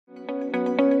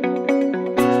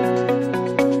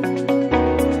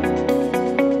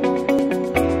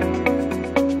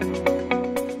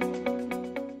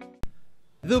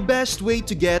best way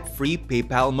to get free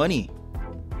PayPal money.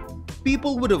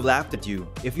 People would have laughed at you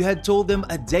if you had told them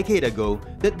a decade ago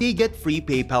that they get free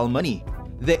PayPal money.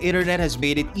 The internet has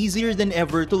made it easier than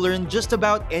ever to learn just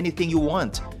about anything you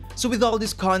want. So with all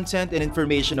this content and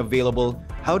information available,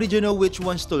 how did you know which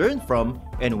ones to learn from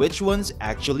and which ones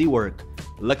actually work?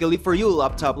 Luckily for you,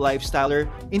 laptop lifestyler,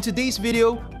 in today's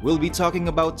video, we'll be talking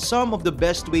about some of the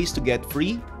best ways to get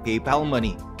free PayPal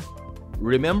money.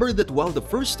 Remember that while the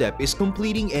first step is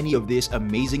completing any of this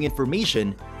amazing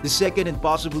information, the second and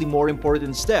possibly more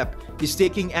important step is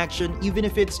taking action even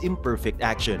if it's imperfect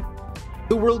action.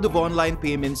 The world of online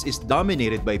payments is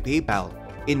dominated by PayPal.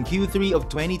 In Q3 of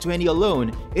 2020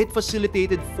 alone, it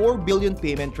facilitated 4 billion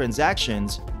payment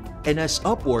transactions and has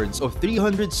upwards of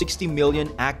 360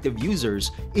 million active users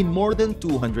in more than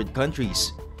 200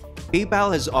 countries.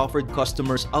 PayPal has offered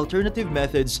customers alternative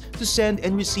methods to send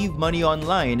and receive money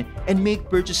online and make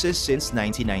purchases since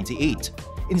 1998.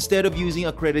 Instead of using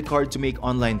a credit card to make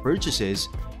online purchases,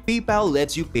 PayPal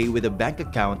lets you pay with a bank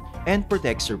account and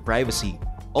protects your privacy.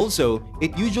 Also,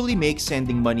 it usually makes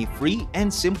sending money free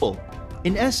and simple.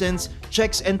 In essence,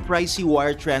 checks and pricey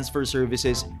wire transfer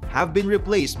services have been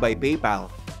replaced by PayPal.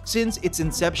 Since its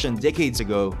inception decades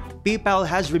ago, PayPal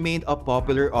has remained a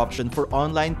popular option for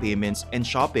online payments and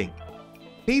shopping.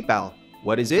 PayPal,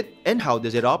 what is it and how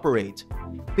does it operate?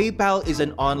 PayPal is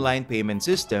an online payment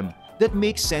system that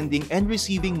makes sending and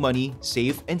receiving money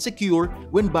safe and secure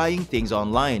when buying things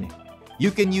online. You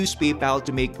can use PayPal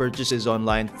to make purchases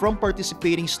online from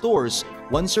participating stores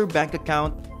once your bank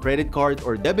account, credit card,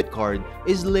 or debit card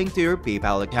is linked to your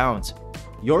PayPal account.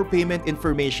 Your payment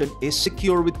information is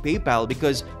secure with PayPal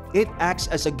because it acts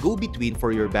as a go-between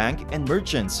for your bank and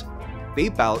merchants.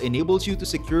 PayPal enables you to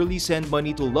securely send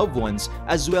money to loved ones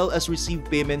as well as receive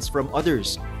payments from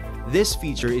others. This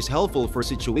feature is helpful for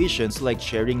situations like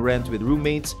sharing rent with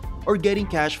roommates or getting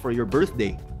cash for your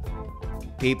birthday.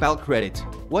 PayPal Credit.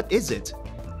 What is it?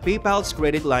 PayPal's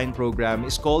credit line program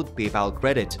is called PayPal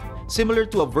Credit. Similar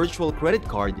to a virtual credit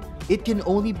card, it can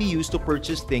only be used to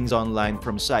purchase things online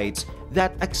from sites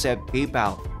that accept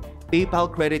PayPal.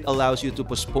 PayPal Credit allows you to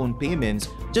postpone payments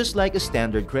just like a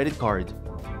standard credit card.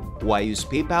 Why use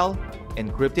PayPal?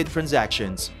 Encrypted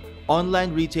transactions.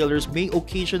 Online retailers may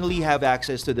occasionally have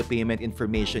access to the payment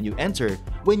information you enter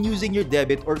when using your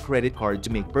debit or credit card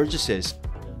to make purchases.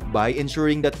 By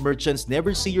ensuring that merchants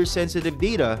never see your sensitive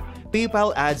data,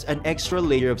 PayPal adds an extra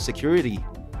layer of security.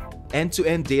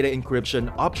 End-to-end data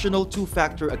encryption, optional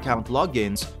two-factor account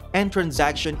logins, and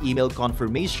transaction email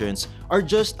confirmations are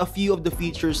just a few of the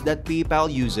features that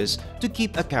PayPal uses to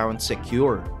keep accounts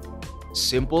secure.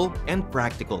 Simple and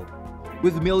practical.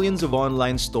 With millions of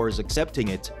online stores accepting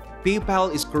it,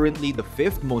 PayPal is currently the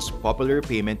fifth most popular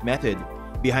payment method,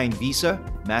 behind Visa,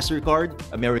 MasterCard,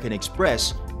 American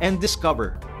Express, and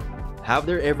Discover. Have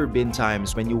there ever been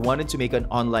times when you wanted to make an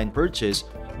online purchase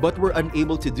but were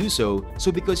unable to do so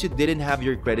because you didn't have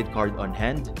your credit card on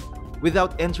hand?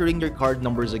 Without entering your card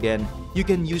numbers again, you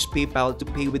can use PayPal to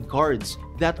pay with cards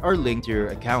that are linked to your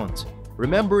account.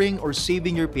 Remembering or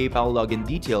saving your PayPal login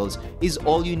details is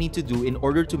all you need to do in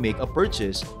order to make a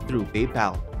purchase through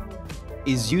PayPal.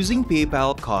 Is using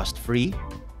PayPal cost-free?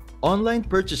 Online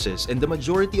purchases and the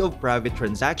majority of private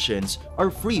transactions are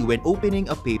free when opening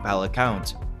a PayPal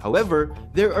account. However,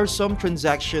 there are some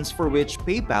transactions for which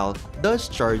PayPal does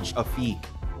charge a fee.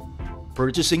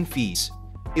 Purchasing fees.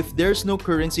 If there's no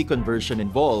currency conversion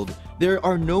involved, there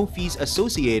are no fees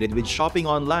associated with shopping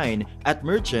online at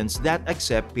merchants that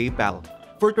accept PayPal.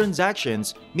 For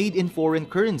transactions made in foreign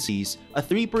currencies, a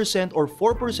 3% or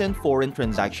 4% foreign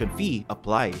transaction fee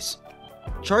applies.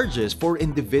 Charges for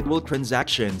individual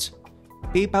transactions.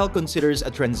 PayPal considers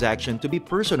a transaction to be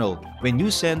personal when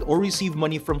you send or receive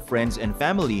money from friends and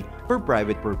family for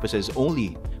private purposes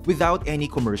only, without any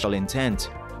commercial intent.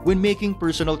 When making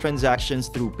personal transactions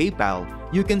through PayPal,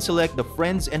 you can select the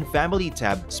Friends and Family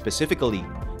tab specifically.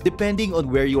 Depending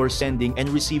on where you are sending and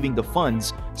receiving the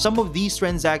funds, some of these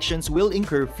transactions will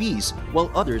incur fees while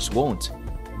others won't.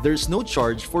 There's no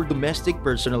charge for domestic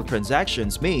personal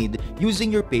transactions made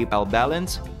using your PayPal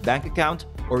balance, bank account,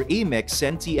 or Amex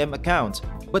SendTM account,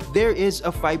 but there is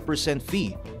a 5%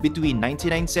 fee between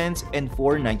 99 cents and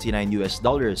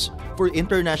 $4.99 for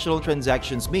international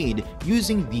transactions made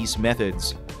using these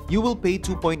methods. You will pay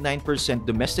 2.9%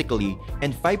 domestically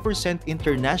and 5%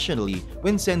 internationally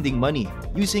when sending money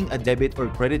using a debit or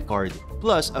credit card,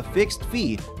 plus a fixed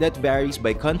fee that varies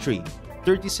by country,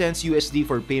 30 cents USD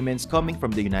for payments coming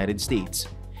from the United States.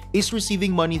 Is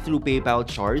receiving money through PayPal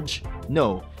charged?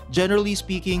 No. Generally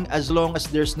speaking, as long as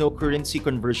there's no currency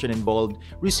conversion involved,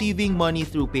 receiving money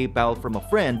through PayPal from a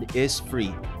friend is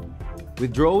free.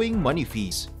 Withdrawing money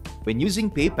fees. When using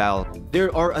PayPal,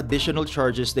 there are additional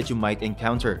charges that you might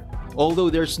encounter. Although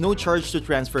there's no charge to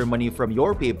transfer money from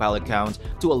your PayPal account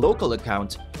to a local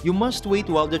account, you must wait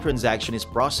while the transaction is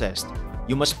processed.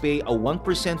 You must pay a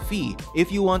 1% fee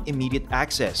if you want immediate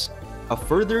access. A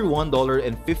further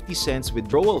 $1.50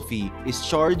 withdrawal fee is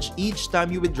charged each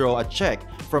time you withdraw a check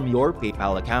from your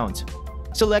PayPal account.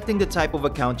 Selecting the type of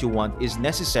account you want is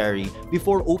necessary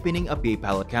before opening a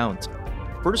PayPal account.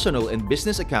 Personal and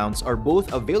business accounts are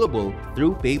both available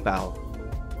through PayPal.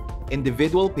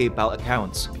 Individual PayPal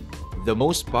accounts. The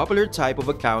most popular type of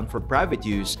account for private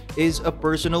use is a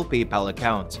personal PayPal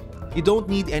account. You don't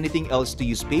need anything else to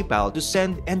use PayPal to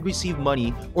send and receive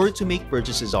money or to make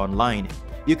purchases online.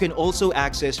 You can also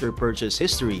access your purchase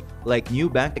history, like new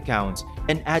bank accounts,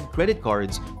 and add credit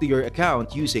cards to your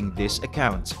account using this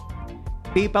account.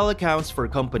 PayPal accounts for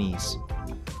companies.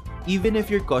 Even if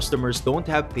your customers don't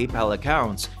have PayPal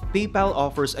accounts, PayPal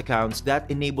offers accounts that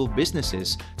enable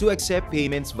businesses to accept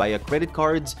payments via credit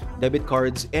cards, debit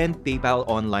cards, and PayPal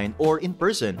online or in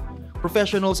person.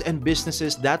 Professionals and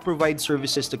businesses that provide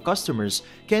services to customers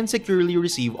can securely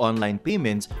receive online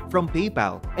payments from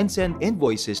PayPal and send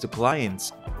invoices to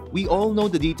clients. We all know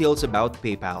the details about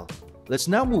PayPal. Let's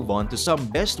now move on to some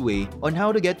best way on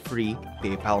how to get free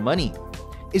PayPal money.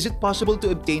 Is it possible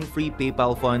to obtain free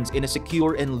PayPal funds in a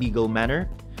secure and legal manner?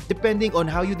 Depending on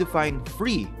how you define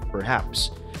free,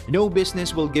 perhaps. No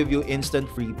business will give you instant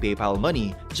free PayPal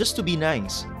money just to be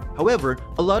nice. However,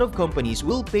 a lot of companies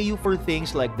will pay you for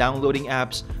things like downloading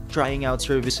apps, trying out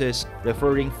services,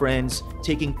 referring friends,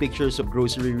 taking pictures of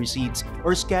grocery receipts,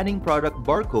 or scanning product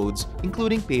barcodes,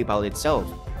 including PayPal itself.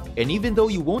 And even though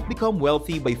you won't become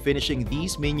wealthy by finishing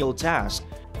these menial tasks,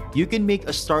 you can make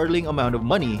a startling amount of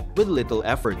money with little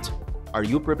effort. Are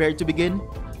you prepared to begin?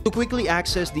 To quickly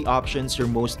access the options you're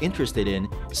most interested in,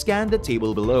 scan the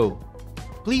table below.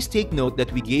 Please take note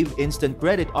that we gave instant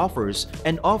credit offers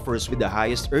and offers with the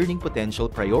highest earning potential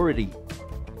priority.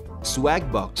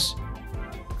 Swagbucks.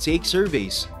 Take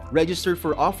surveys, register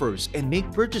for offers, and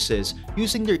make purchases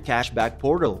using their cashback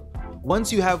portal.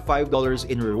 Once you have $5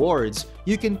 in rewards,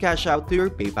 you can cash out to your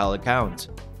PayPal account.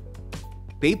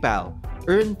 PayPal.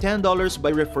 Earn $10 by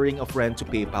referring a friend to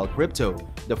PayPal Crypto.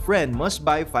 The friend must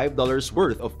buy $5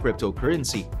 worth of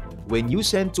cryptocurrency. When you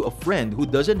send to a friend who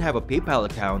doesn't have a PayPal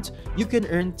account, you can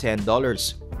earn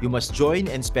 $10. You must join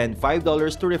and spend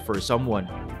 $5 to refer someone.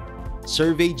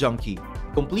 Survey Junkie.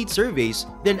 Complete surveys,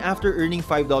 then after earning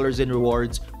 $5 in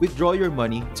rewards, withdraw your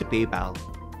money to PayPal.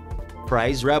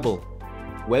 Prize Rebel.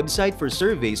 Website for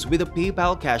surveys with a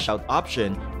PayPal cash out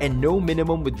option and no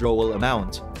minimum withdrawal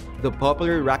amount. The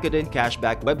popular Rakuten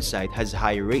cashback website has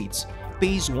high rates,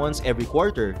 pays once every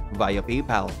quarter via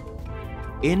PayPal.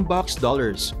 Inbox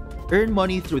Dollars. Earn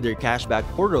money through their cashback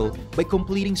portal by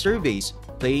completing surveys,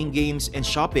 playing games, and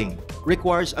shopping.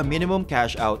 Requires a minimum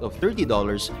cash out of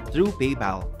 $30 through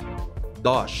PayPal.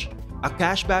 Dosh. A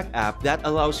cashback app that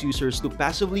allows users to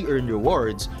passively earn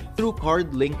rewards through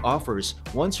card link offers.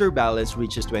 Once your balance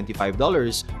reaches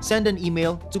 $25, send an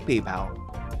email to PayPal.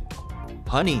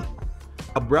 Honey.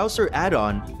 A browser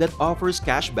add-on that offers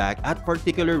cashback at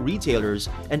particular retailers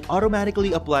and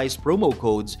automatically applies promo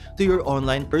codes to your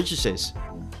online purchases.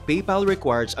 PayPal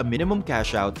requires a minimum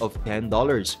cash out of $10.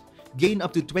 Gain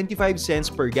up to 25 cents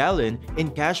per gallon in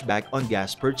cashback on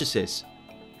gas purchases.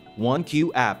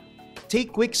 1Q app.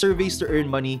 Take quick surveys to earn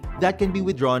money that can be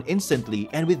withdrawn instantly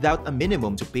and without a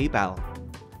minimum to PayPal.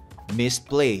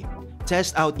 Misplay.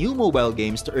 Test out new mobile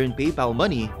games to earn PayPal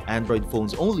money, Android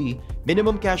phones only.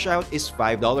 Minimum cash out is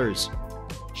 $5.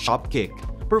 Shopkick.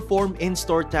 Perform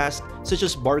in-store tasks such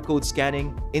as barcode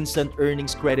scanning, instant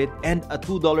earnings credit, and a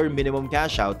 $2 minimum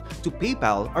cash out to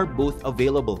PayPal are both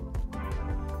available.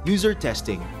 User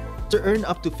testing. To earn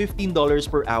up to $15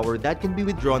 per hour that can be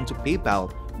withdrawn to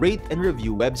PayPal, rate and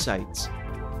review websites.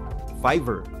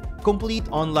 Fiverr. Complete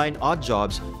online odd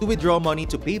jobs to withdraw money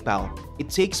to PayPal. It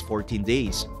takes 14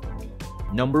 days.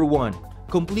 Number 1.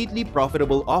 Completely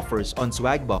profitable offers on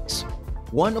Swagbucks.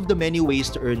 One of the many ways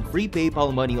to earn free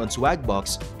PayPal money on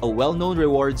Swagbucks, a well-known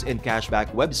rewards and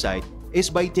cashback website, is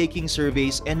by taking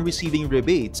surveys and receiving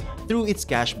rebates through its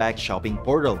cashback shopping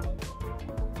portal.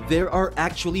 There are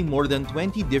actually more than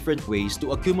 20 different ways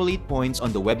to accumulate points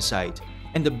on the website,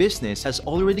 and the business has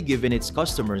already given its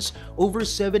customers over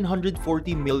 $740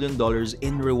 million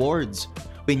in rewards.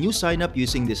 When you sign up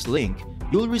using this link,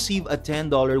 you'll receive a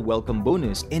 $10 welcome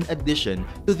bonus in addition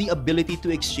to the ability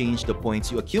to exchange the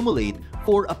points you accumulate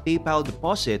for a PayPal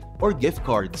deposit or gift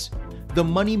cards. The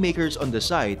money makers on the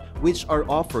site, which are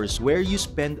offers where you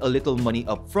spend a little money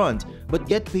upfront but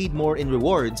get paid more in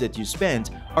rewards that you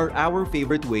spent, are our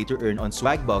favorite way to earn on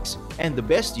Swagbucks and the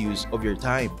best use of your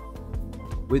time.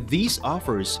 With these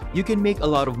offers, you can make a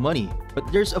lot of money, but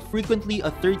there's frequently a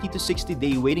 30 to 60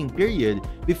 day waiting period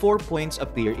before points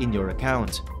appear in your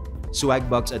account.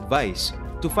 Swagbucks advice: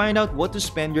 to find out what to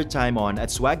spend your time on at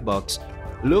Swagbucks,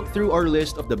 look through our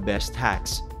list of the best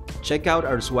hacks. Check out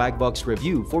our Swagbucks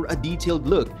review for a detailed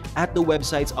look at the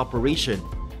website's operation.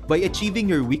 By achieving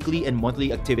your weekly and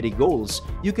monthly activity goals,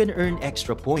 you can earn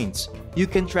extra points. You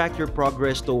can track your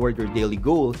progress toward your daily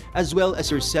goal as well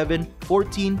as your 7,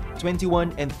 14,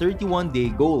 21, and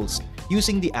 31-day goals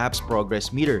using the app's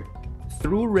progress meter.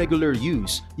 Through regular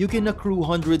use, you can accrue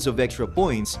hundreds of extra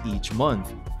points each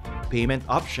month. Payment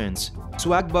options: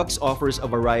 Swagbucks offers a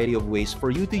variety of ways for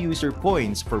you to use your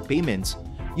points for payments.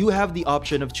 You have the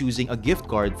option of choosing a gift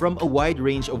card from a wide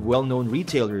range of well-known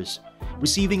retailers,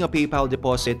 receiving a PayPal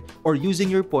deposit, or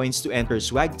using your points to enter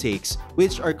Swag Takes,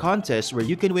 which are contests where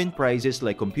you can win prizes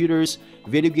like computers,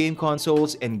 video game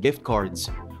consoles, and gift cards.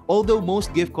 Although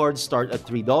most gift cards start at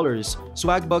 $3,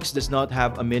 Swagbucks does not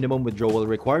have a minimum withdrawal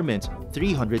requirement,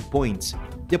 300 points.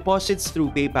 Deposits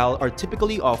through PayPal are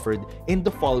typically offered in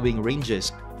the following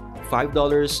ranges: $5,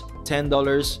 $10,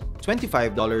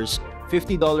 $25,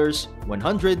 $50,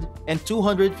 $100, and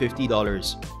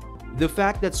 $250. The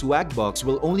fact that Swagbucks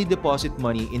will only deposit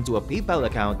money into a PayPal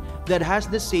account that has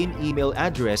the same email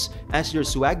address as your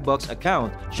Swagbucks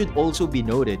account should also be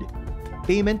noted.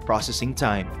 Payment processing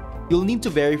time: you'll need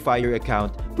to verify your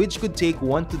account, which could take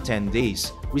 1 to 10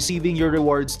 days. Receiving your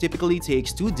rewards typically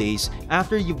takes 2 days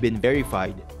after you've been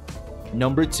verified.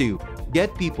 Number 2.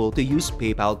 Get people to use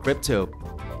PayPal Crypto.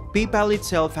 PayPal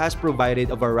itself has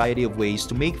provided a variety of ways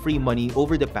to make free money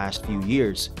over the past few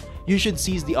years. You should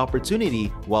seize the opportunity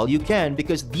while you can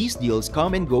because these deals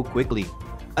come and go quickly.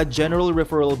 A general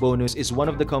referral bonus is one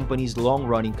of the company's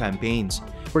long-running campaigns,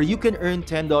 where you can earn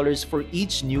 $10 for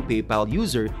each new PayPal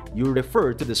user you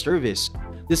refer to the service.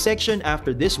 The section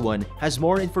after this one has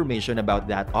more information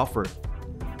about that offer.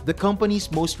 The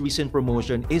company's most recent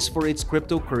promotion is for its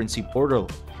cryptocurrency portal,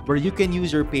 where you can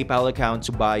use your PayPal account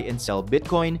to buy and sell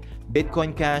Bitcoin,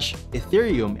 Bitcoin Cash,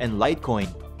 Ethereum, and Litecoin.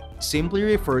 Simply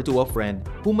refer to a friend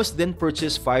who must then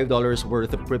purchase $5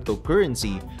 worth of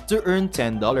cryptocurrency to earn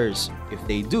 $10. If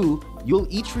they do, you'll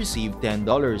each receive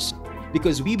 $10.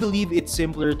 Because we believe it's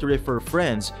simpler to refer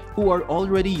friends who are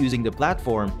already using the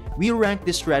platform, we rank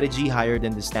this strategy higher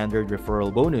than the standard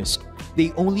referral bonus.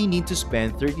 They only need to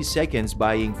spend 30 seconds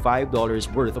buying $5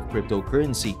 worth of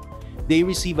cryptocurrency. They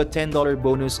receive a $10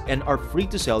 bonus and are free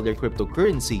to sell their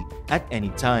cryptocurrency at any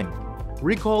time.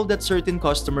 Recall that certain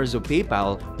customers of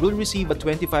PayPal will receive a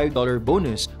 $25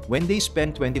 bonus when they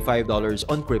spend $25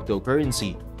 on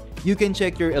cryptocurrency. You can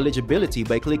check your eligibility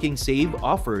by clicking Save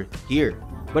Offer here,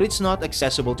 but it's not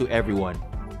accessible to everyone.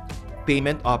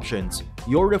 Payment options: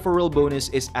 your referral bonus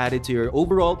is added to your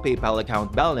overall PayPal account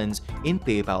balance in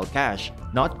PayPal Cash,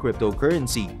 not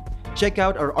cryptocurrency. Check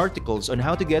out our articles on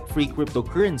how to get free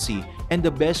cryptocurrency and the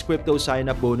best crypto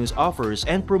sign-up bonus offers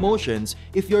and promotions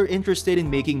if you're interested in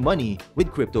making money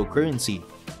with cryptocurrency.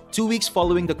 2 weeks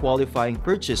following the qualifying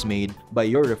purchase made by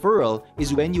your referral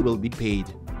is when you will be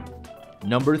paid.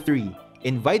 Number 3.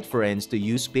 Invite friends to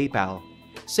use PayPal.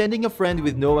 Sending a friend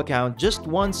with no account just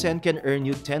 1 cent can earn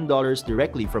you $10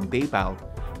 directly from PayPal.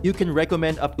 You can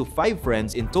recommend up to 5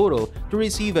 friends in total to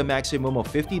receive a maximum of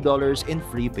 $50 in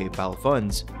free PayPal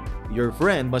funds. Your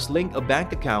friend must link a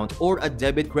bank account or a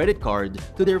debit credit card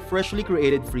to their freshly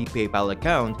created free PayPal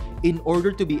account in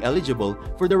order to be eligible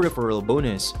for the referral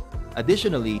bonus.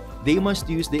 Additionally, they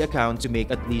must use the account to make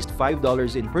at least $5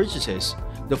 in purchases.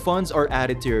 The funds are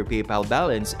added to your PayPal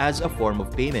balance as a form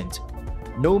of payment.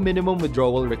 No minimum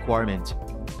withdrawal requirement.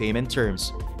 Payment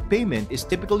terms: payment is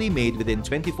typically made within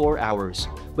 24 hours,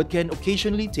 but can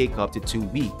occasionally take up to 2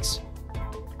 weeks.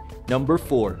 Number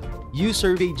 4. Use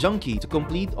Survey Junkie to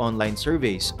complete online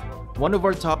surveys. One of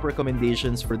our top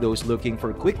recommendations for those looking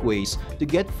for quick ways to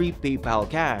get free PayPal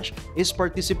cash is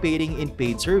participating in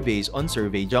paid surveys on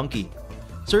Survey Junkie.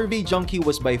 Survey Junkie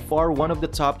was by far one of the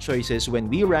top choices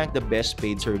when we ranked the best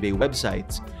paid survey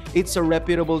websites. It's a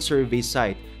reputable survey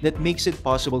site that makes it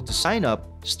possible to sign up,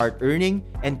 start earning,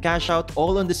 and cash out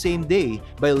all on the same day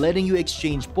by letting you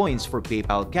exchange points for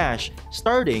PayPal cash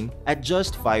starting at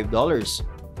just $5.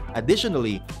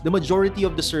 Additionally, the majority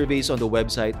of the surveys on the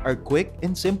website are quick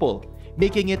and simple,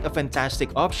 making it a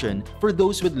fantastic option for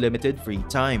those with limited free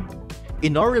time.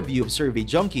 In our review of Survey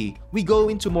Junkie, we go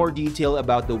into more detail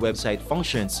about the website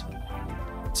functions.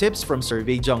 Tips from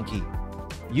Survey Junkie: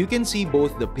 you can see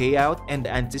both the payout and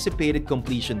the anticipated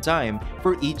completion time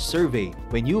for each survey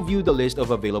when you view the list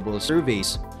of available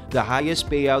surveys. The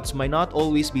highest payouts might not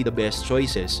always be the best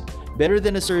choices. Better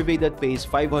than a survey that pays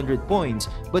 500 points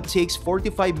but takes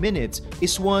 45 minutes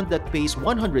is one that pays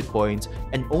 100 points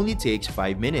and only takes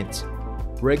 5 minutes.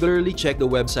 Regularly check the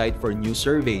website for new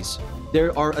surveys.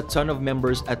 There are a ton of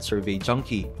members at Survey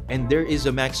Junkie, and there is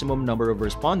a maximum number of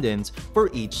respondents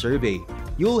for each survey.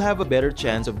 You'll have a better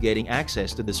chance of getting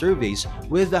access to the surveys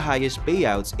with the highest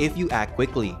payouts if you act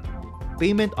quickly.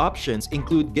 Payment options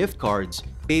include gift cards,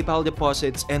 PayPal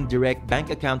deposits, and direct bank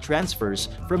account transfers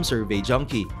from Survey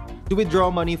Junkie. To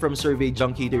withdraw money from Survey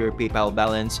Junkie to your PayPal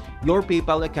balance, your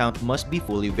PayPal account must be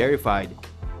fully verified.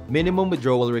 Minimum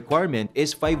withdrawal requirement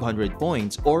is 500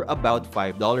 points or about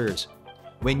 $5.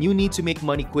 When you need to make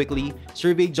money quickly,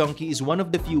 Survey Junkie is one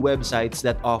of the few websites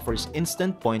that offers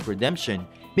instant point redemption,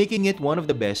 making it one of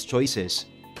the best choices.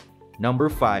 Number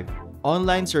 5.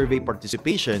 Online survey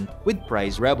participation with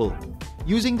Prize Rebel.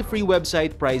 Using the free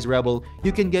website Prize Rebel,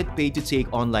 you can get paid to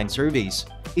take online surveys.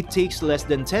 It takes less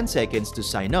than 10 seconds to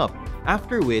sign up,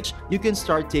 after which you can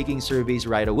start taking surveys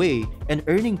right away and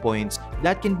earning points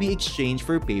that can be exchanged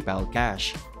for PayPal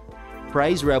cash.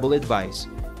 Prize Rebel advice.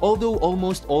 Although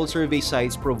almost all survey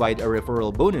sites provide a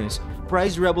referral bonus,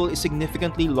 Prize Rebel is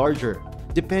significantly larger.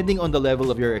 Depending on the level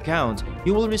of your account,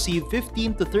 you will receive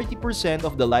 15 to 30%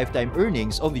 of the lifetime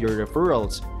earnings of your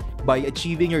referrals. By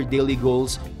achieving your daily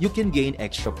goals, you can gain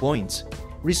extra points.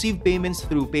 Receive payments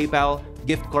through PayPal,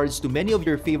 gift cards to many of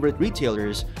your favorite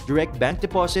retailers, direct bank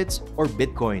deposits, or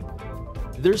Bitcoin.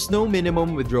 There's no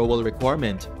minimum withdrawal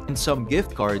requirement, and some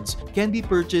gift cards can be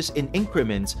purchased in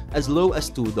increments as low as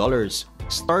 $2.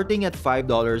 Starting at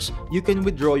 $5, you can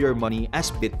withdraw your money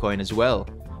as Bitcoin as well.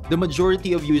 The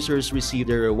majority of users receive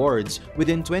their rewards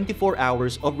within 24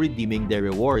 hours of redeeming their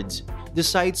rewards. The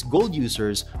site's gold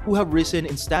users, who have risen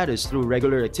in status through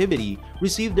regular activity,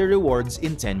 receive their rewards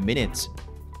in 10 minutes.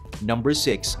 Number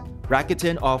 6.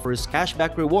 Rakuten offers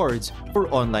cashback rewards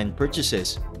for online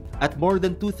purchases. At more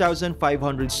than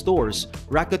 2,500 stores,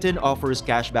 Rakuten offers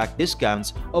cashback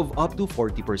discounts of up to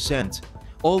 40%.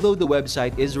 Although the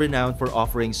website is renowned for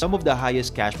offering some of the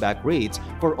highest cashback rates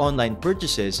for online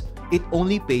purchases, it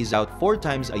only pays out 4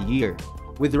 times a year.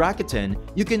 With Rakuten,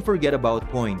 you can forget about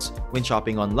points. When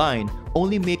shopping online,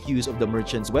 only make use of the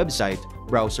merchant's website,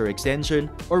 browser extension,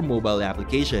 or mobile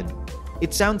application.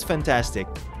 It sounds fantastic,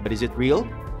 but is it real?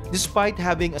 Despite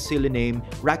having a silly name,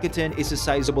 Rakuten is a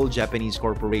sizable Japanese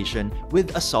corporation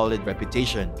with a solid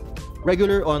reputation.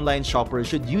 Regular online shoppers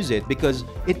should use it because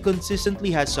it consistently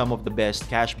has some of the best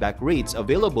cashback rates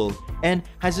available and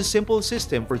has a simple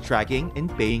system for tracking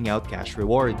and paying out cash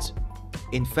rewards.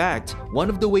 In fact, one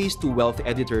of the ways to wealth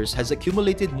editors has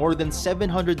accumulated more than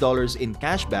 $700 in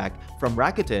cashback from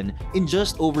Rakuten in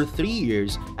just over 3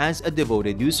 years as a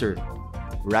devoted user.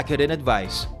 Rakuten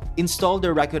advice. Install the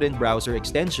Rakuten browser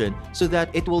extension so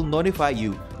that it will notify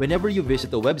you whenever you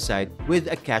visit the website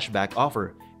with a cashback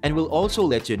offer, and will also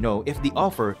let you know if the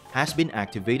offer has been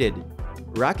activated.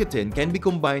 Rakuten can be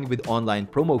combined with online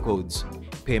promo codes.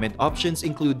 Payment options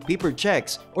include paper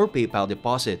checks or PayPal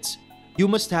deposits. You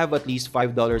must have at least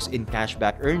 $5 in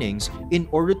cashback earnings in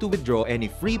order to withdraw any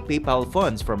free PayPal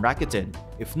funds from Rakuten.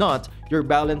 If not, your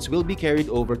balance will be carried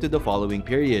over to the following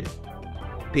period.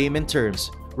 Payment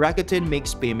terms. Rakuten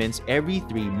makes payments every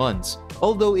 3 months.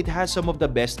 Although it has some of the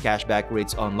best cashback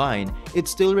rates online, it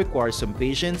still requires some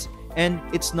patience, and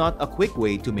it's not a quick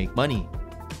way to make money.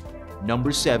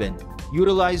 Number 7.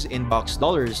 Utilize inbox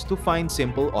dollars to find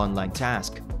simple online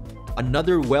tasks.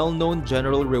 Another well-known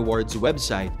general rewards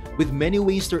website with many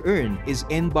ways to earn is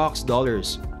Inbox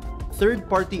Dollars.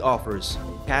 Third-party offers,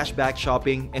 cashback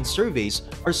shopping, and surveys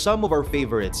are some of our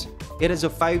favorites. It has a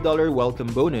 $5 welcome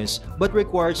bonus but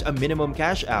requires a minimum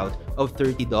cash out of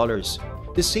 $30.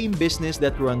 The same business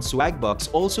that runs Swagbucks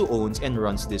also owns and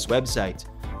runs this website.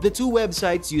 The two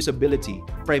websites' usability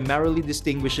primarily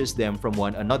distinguishes them from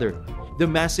one another. The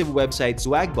massive website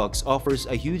Swagbucks offers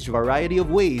a huge variety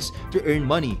of ways to earn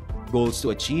money, goals to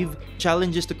achieve,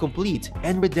 challenges to complete,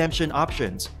 and redemption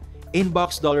options.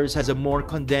 Inbox Dollars has a more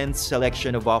condensed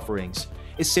selection of offerings,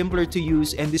 is simpler to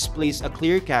use, and displays a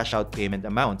clear cash-out payment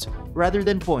amount, rather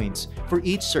than points, for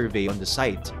each survey on the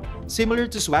site. Similar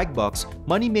to Swagbucks,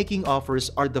 money-making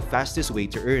offers are the fastest way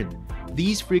to earn.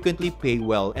 These frequently pay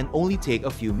well and only take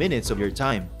a few minutes of your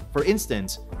time. For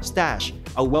instance, Stash,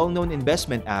 a well-known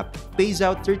investment app, pays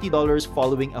out $30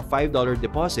 following a $5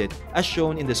 deposit as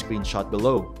shown in the screenshot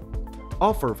below.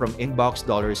 Offer from Inbox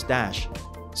Dollars Stash.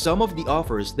 Some of the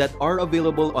offers that are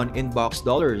available on Inbox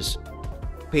Dollars.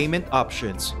 Payment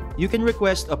options. You can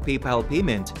request a PayPal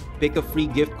payment, pick a free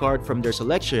gift card from their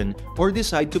selection, or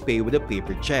decide to pay with a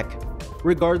paper check.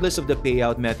 Regardless of the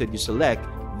payout method you select,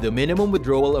 the minimum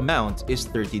withdrawal amount is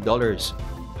 $30.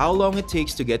 How long it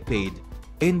takes to get paid.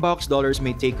 Inbox dollars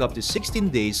may take up to 16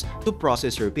 days to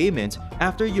process your payment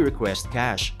after you request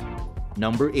cash.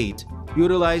 Number 8.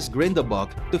 Utilize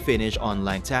Grindabuck to finish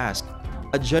online tasks.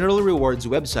 A general rewards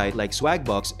website like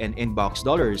Swagbucks and Inbox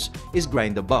Dollars is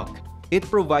Grindabuck. It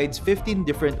provides 15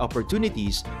 different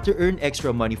opportunities to earn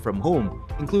extra money from home,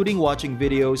 including watching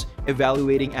videos,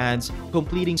 evaluating ads,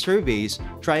 completing surveys,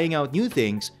 trying out new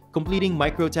things, completing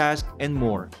microtasks, and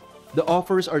more. The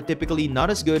offers are typically not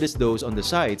as good as those on the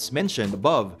sites mentioned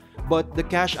above, but the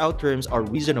cash out terms are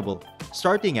reasonable,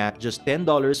 starting at just $10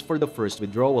 for the first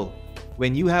withdrawal.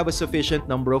 When you have a sufficient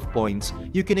number of points,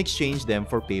 you can exchange them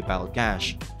for PayPal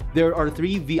cash. There are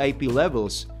 3 VIP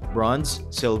levels: Bronze,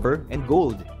 Silver, and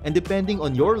Gold, and depending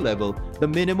on your level, the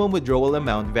minimum withdrawal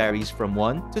amount varies from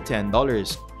 $1 to $10.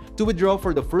 To withdraw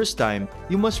for the first time,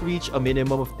 you must reach a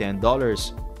minimum of $10.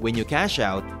 When you cash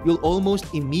out, you'll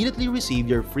almost immediately receive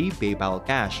your free PayPal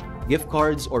cash, gift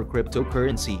cards, or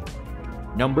cryptocurrency.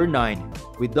 Number 9.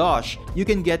 With Dosh, you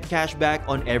can get cash back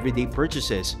on everyday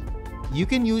purchases. You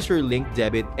can use your linked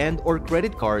debit and/or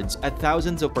credit cards at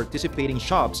thousands of participating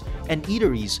shops and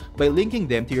eateries by linking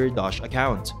them to your Dosh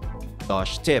account.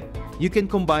 Dosh tip: you can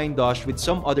combine Dosh with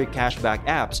some other cashback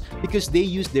apps because they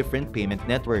use different payment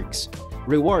networks.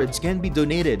 Rewards can be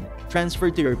donated,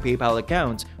 transferred to your PayPal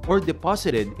account, or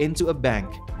deposited into a bank.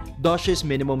 Dosh's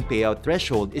minimum payout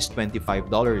threshold is $25.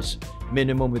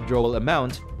 Minimum withdrawal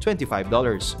amount, $25.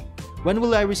 When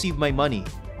will I receive my money?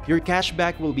 Your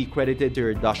cashback will be credited to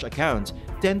your Dosh account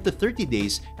 10 to 30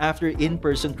 days after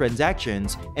in-person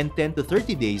transactions and 10 to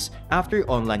 30 days after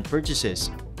online purchases.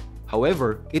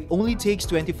 However, it only takes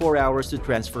 24 hours to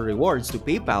transfer rewards to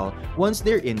PayPal once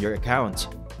they're in your account.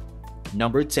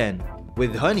 Number 10.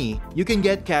 With Honey, you can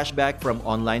get cashback from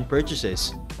online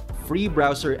purchases. Free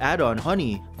browser add-on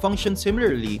Honey functions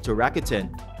similarly to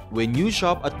Rakuten. When you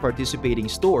shop at participating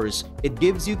stores, it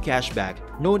gives you cashback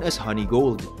known as Honey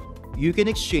Gold. You can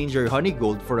exchange your Honey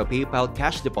Gold for a PayPal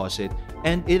cash deposit,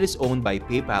 and it is owned by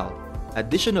PayPal.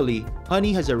 Additionally,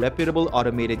 Honey has a reputable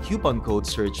automated coupon code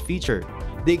search feature.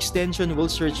 The extension will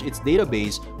search its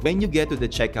database when you get to the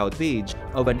checkout page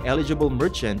of an eligible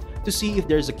merchant to see if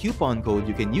there's a coupon code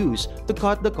you can use to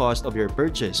cut the cost of your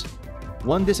purchase.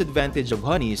 One disadvantage of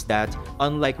Honey is that,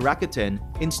 unlike Rakuten,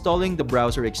 installing the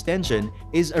browser extension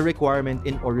is a requirement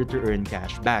in order to earn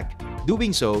cash back.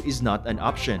 Doing so is not an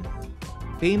option.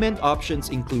 Payment options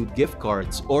include gift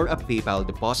cards or a PayPal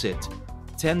deposit.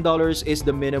 $10 is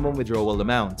the minimum withdrawal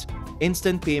amount.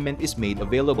 Instant payment is made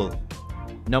available.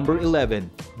 Number 11.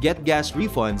 Get gas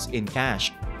refunds in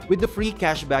cash. With the free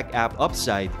cashback app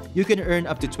Upside, you can earn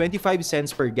up to 25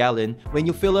 cents per gallon when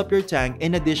you fill up your tank,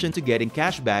 in addition to getting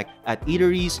cashback at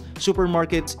eateries,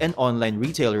 supermarkets, and online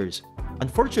retailers.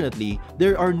 Unfortunately,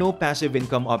 there are no passive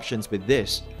income options with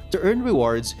this. To earn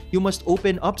rewards, you must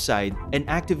open Upside and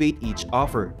activate each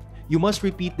offer. You must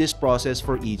repeat this process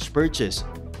for each purchase.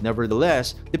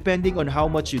 Nevertheless, depending on how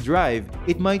much you drive,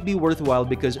 it might be worthwhile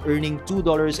because earning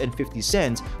 $2.50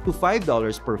 to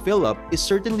 $5 per fill-up is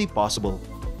certainly possible.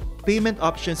 Payment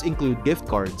options include gift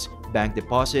cards, bank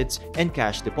deposits, and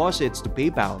cash deposits to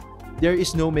PayPal. There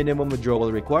is no minimum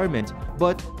withdrawal requirement,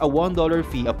 but a $1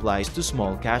 fee applies to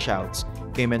small cash outs.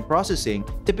 Payment processing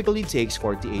typically takes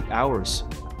 48 hours.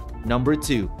 Number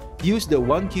 2. Use the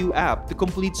 1Q app to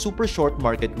complete super short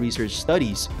market research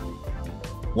studies.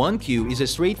 1Q is a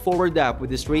straightforward app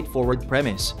with a straightforward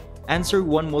premise. Answer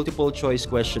one multiple-choice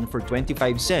question for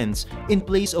 25 cents in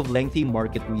place of lengthy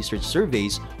market research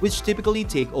surveys, which typically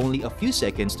take only a few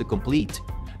seconds to complete.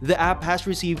 The app has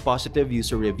received positive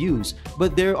user reviews,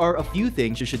 but there are a few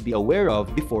things you should be aware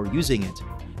of before using it.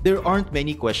 There aren't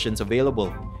many questions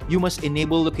available. You must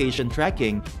enable location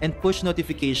tracking and push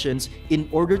notifications in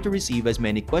order to receive as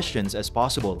many questions as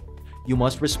possible. You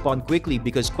must respond quickly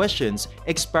because questions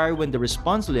expire when the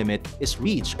response limit is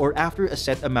reached or after a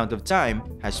set amount of time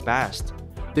has passed.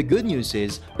 The good news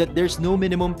is that there's no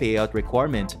minimum payout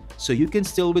requirement, so you can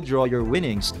still withdraw your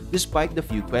winnings despite the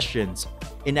few questions.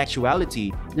 In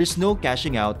actuality, there's no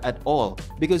cashing out at all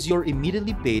because you're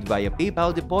immediately paid via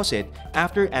PayPal deposit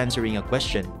after answering a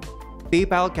question.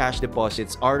 PayPal cash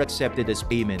deposits are accepted as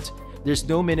payment. There's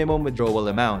no minimum withdrawal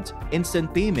amount.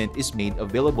 Instant payment is made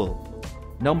available.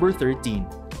 Number 13.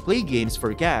 Play games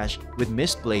for cash with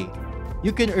Mistplay.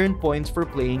 You can earn points for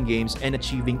playing games and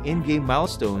achieving in-game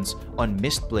milestones on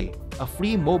Mistplay, a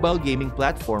free mobile gaming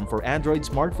platform for Android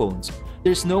smartphones.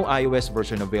 There's no iOS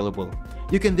version available.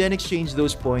 You can then exchange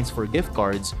those points for gift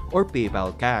cards or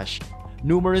PayPal cash.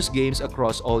 Numerous games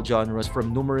across all genres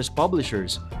from numerous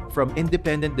publishers, from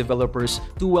independent developers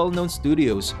to well-known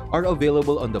studios, are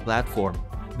available on the platform.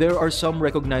 There are some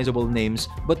recognizable names,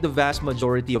 but the vast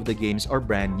majority of the games are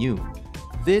brand new.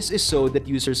 This is so that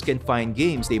users can find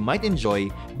games they might enjoy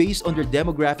based on their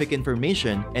demographic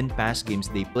information and past games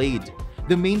they played.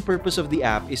 The main purpose of the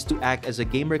app is to act as a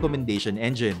game recommendation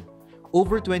engine.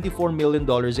 Over $24 million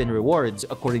in rewards,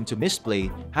 according to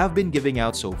Misplay, have been given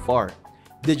out so far.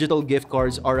 Digital gift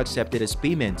cards are accepted as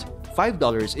payment.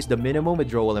 $5 is the minimum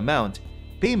withdrawal amount.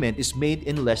 Payment is made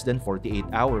in less than 48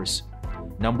 hours.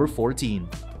 Number 14.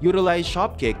 Utilize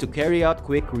Shopkick to carry out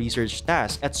quick research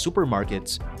tasks at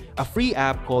supermarkets. A free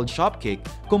app called Shopkick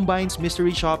combines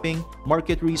mystery shopping,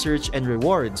 market research, and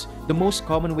rewards. The most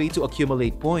common way to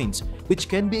accumulate points, which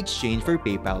can be exchanged for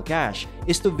PayPal cash,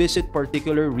 is to visit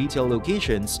particular retail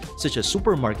locations such as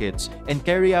supermarkets and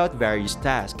carry out various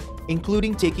tasks,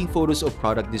 including taking photos of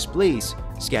product displays,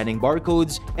 scanning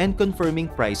barcodes, and confirming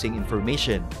pricing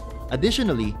information.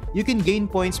 Additionally, you can gain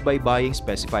points by buying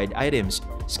specified items,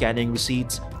 scanning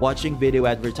receipts, watching video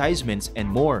advertisements, and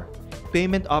more.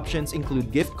 Payment options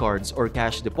include gift cards or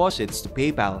cash deposits to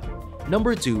PayPal.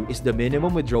 Number 2 is the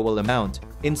minimum withdrawal amount.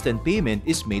 Instant payment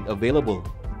is made available.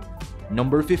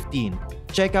 Number 15.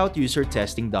 Check out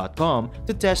usertesting.com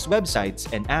to test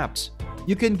websites and apps.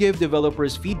 You can give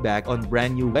developers feedback on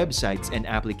brand new websites and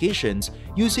applications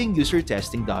using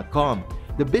usertesting.com.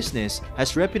 The business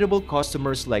has reputable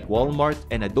customers like Walmart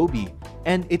and Adobe,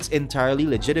 and it's entirely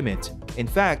legitimate. In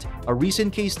fact, a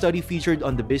recent case study featured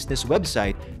on the business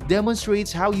website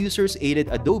demonstrates how users aided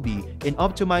Adobe in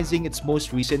optimizing its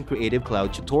most recent Creative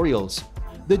Cloud tutorials.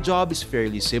 The job is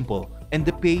fairly simple, and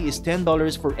the pay is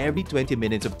 $10 for every 20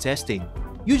 minutes of testing.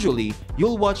 Usually,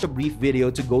 you'll watch a brief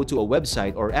video to go to a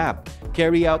website or app,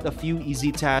 carry out a few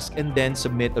easy tasks, and then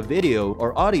submit a video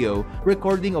or audio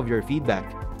recording of your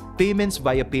feedback. Payments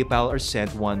via PayPal are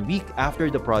sent 1 week after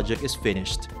the project is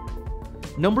finished.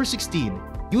 Number 16.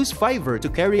 Use Fiverr to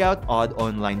carry out odd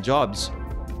online jobs.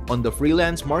 On the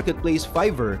freelance marketplace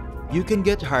Fiverr, you can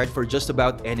get hired for just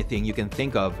about anything you can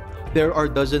think of. There are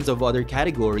dozens of other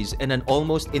categories and an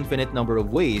almost infinite number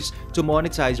of ways to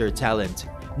monetize your talent.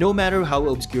 No matter how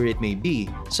obscure it may be,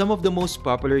 some of the most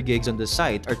popular gigs on the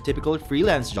site are typical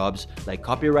freelance jobs like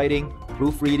copywriting,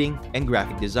 proofreading, and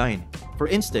graphic design. For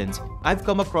instance, I've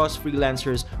come across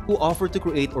freelancers who offer to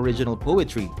create original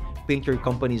poetry, paint your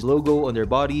company's logo on their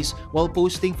bodies while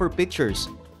posting for pictures,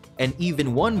 and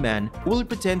even one man who will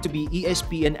pretend to be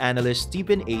ESPN analyst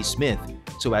Stephen A. Smith.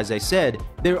 So as I said,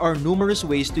 there are numerous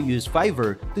ways to use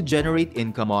Fiverr to generate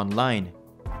income online.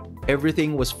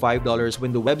 Everything was $5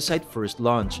 when the website first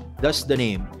launched, thus the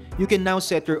name. You can now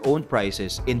set your own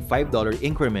prices in $5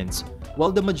 increments.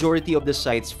 While the majority of the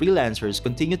site's freelancers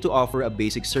continue to offer a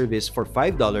basic service for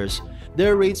 $5,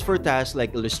 their rates for tasks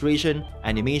like illustration,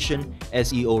 animation,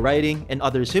 SEO writing, and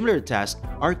other similar tasks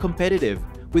are competitive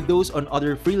with those on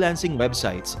other freelancing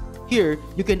websites. Here,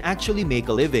 you can actually make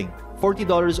a living,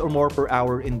 $40 or more per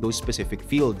hour in those specific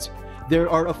fields. There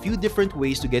are a few different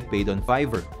ways to get paid on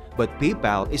Fiverr, but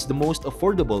PayPal is the most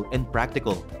affordable and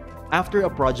practical. After a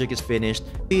project is finished,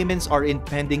 payments are in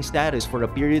pending status for a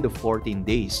period of 14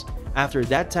 days. After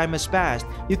that time has passed,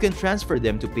 you can transfer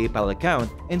them to PayPal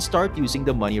account and start using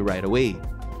the money right away.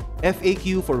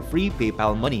 FAQ for free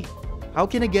PayPal money. How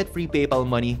can I get free PayPal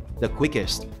money the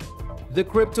quickest? The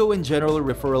crypto and general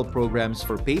referral programs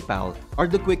for PayPal are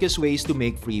the quickest ways to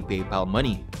make free PayPal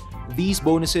money. These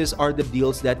bonuses are the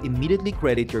deals that immediately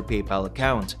credit your PayPal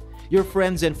account. Your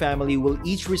friends and family will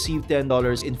each receive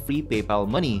 $10 in free PayPal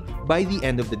money by the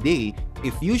end of the day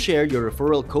if you share your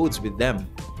referral codes with them.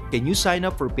 Can you sign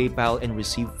up for PayPal and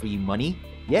receive free money?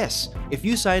 Yes, if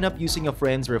you sign up using a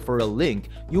friend's referral link,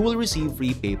 you will receive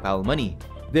free PayPal money.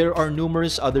 There are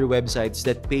numerous other websites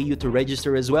that pay you to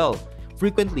register as well.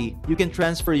 Frequently, you can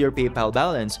transfer your PayPal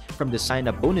balance from the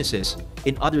sign-up bonuses.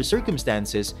 In other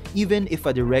circumstances, even if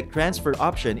a direct transfer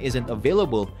option isn't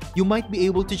available, you might be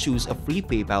able to choose a free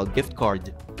PayPal gift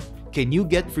card. Can you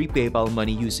get free PayPal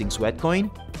money using Sweatcoin?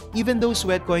 Even though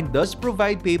Sweatcoin does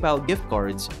provide PayPal gift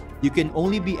cards, you can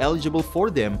only be eligible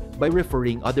for them by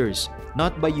referring others,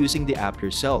 not by using the app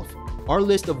yourself. Our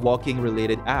list of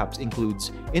walking-related apps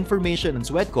includes information on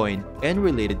Sweatcoin and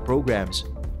related programs.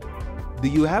 Do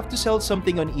you have to sell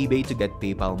something on eBay to get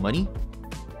PayPal money?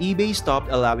 eBay stopped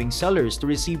allowing sellers to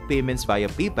receive payments via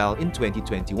PayPal in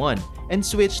 2021 and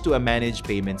switched to a managed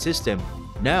payment system.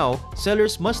 Now,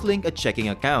 sellers must link a checking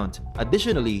account.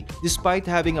 Additionally, despite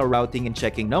having a routing and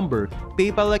checking number,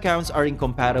 PayPal accounts are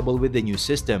incompatible with the new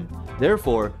system.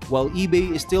 Therefore, while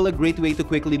eBay is still a great way to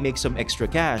quickly make some extra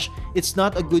cash, it's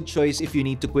not a good choice if you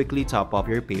need to quickly top up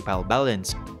your PayPal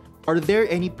balance. Are there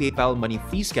any PayPal money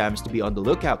free scams to be on the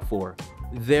lookout for?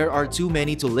 There are too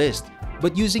many to list,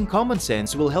 but using common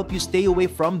sense will help you stay away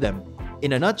from them.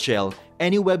 In a nutshell,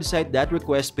 Any website that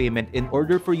requests payment in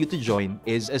order for you to join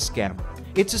is a scam.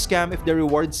 It's a scam if the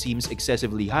reward seems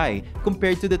excessively high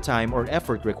compared to the time or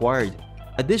effort required.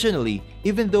 Additionally,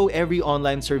 even though every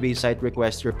online survey site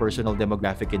requests your personal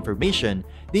demographic information,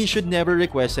 they should never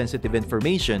request sensitive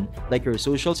information like your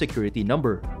social security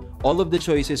number. All of the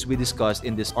choices we discussed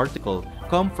in this article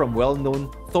come from well-known,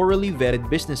 thoroughly vetted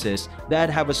businesses that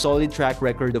have a solid track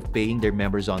record of paying their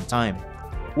members on time.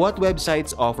 What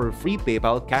websites offer free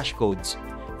PayPal cash codes?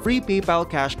 Free PayPal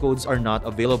cash codes are not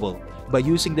available. By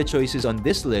using the choices on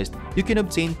this list, you can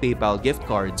obtain PayPal gift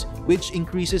cards, which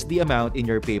increases the amount in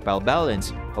your PayPal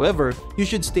balance. However, you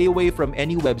should stay away from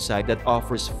any website that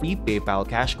offers free PayPal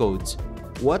cash codes.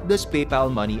 What does PayPal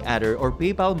Money Adder or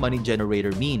PayPal Money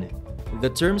Generator mean? The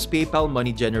terms PayPal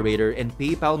Money Generator and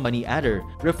PayPal Money Adder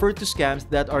refer to scams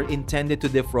that are intended to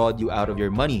defraud you out of your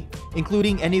money,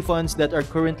 including any funds that are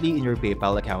currently in your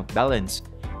PayPal account balance.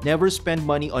 Never spend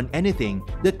money on anything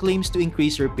that claims to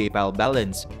increase your PayPal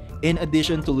balance. In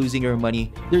addition to losing your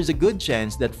money, there's a good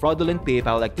chance that fraudulent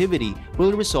PayPal activity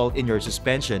will result in your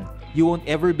suspension. You won't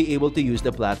ever be able to use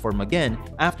the platform again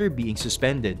after being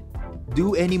suspended.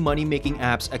 Do any money-making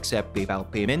apps accept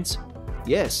PayPal payments?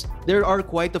 Yes, there are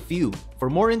quite a few. For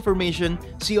more information,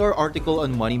 see our article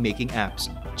on money-making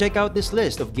apps. Check out this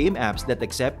list of game apps that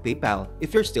accept PayPal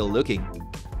if you're still looking.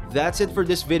 That's it for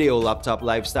this video, Laptop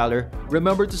Lifestyler.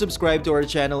 Remember to subscribe to our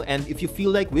channel, and if you feel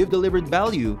like we've delivered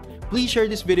value, please share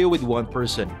this video with one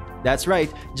person. That's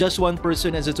right, just one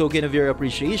person as a token of your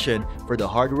appreciation for the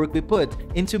hard work we put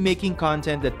into making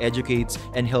content that educates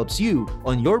and helps you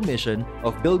on your mission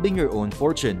of building your own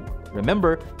fortune.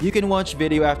 Remember, you can watch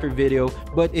video after video,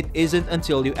 but it isn't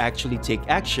until you actually take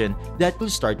action that you'll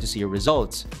start to see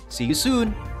results. See you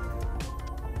soon!